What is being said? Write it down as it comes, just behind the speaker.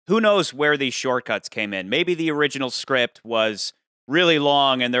who knows where these shortcuts came in. Maybe the original script was really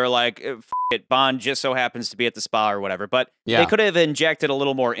long and they're like, F it, Bond just so happens to be at the spa or whatever. But they could have injected a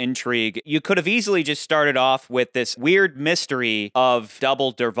little more intrigue. You could have easily just started off with this weird mystery of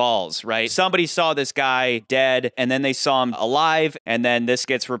double Dervals, right? Somebody saw this guy dead and then they saw him alive, and then this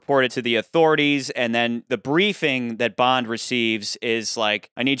gets reported to the authorities, and then the briefing that Bond receives is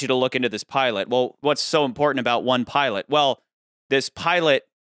like, I need you to look into this pilot. Well, what's so important about one pilot? Well, this pilot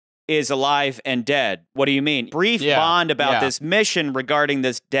is alive and dead. What do you mean? Brief Bond about this mission regarding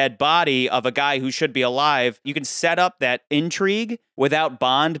this dead body of a guy who should be alive. You can set up that intrigue without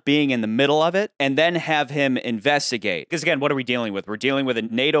Bond being in the middle of it, and then have him investigate. Because again, what are we dealing with? We're dealing with a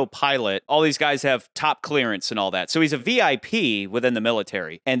NATO pilot. All these guys have top clearance and all that. So he's a VIP within the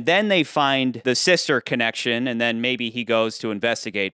military. And then they find the sister connection, and then maybe he goes to investigate.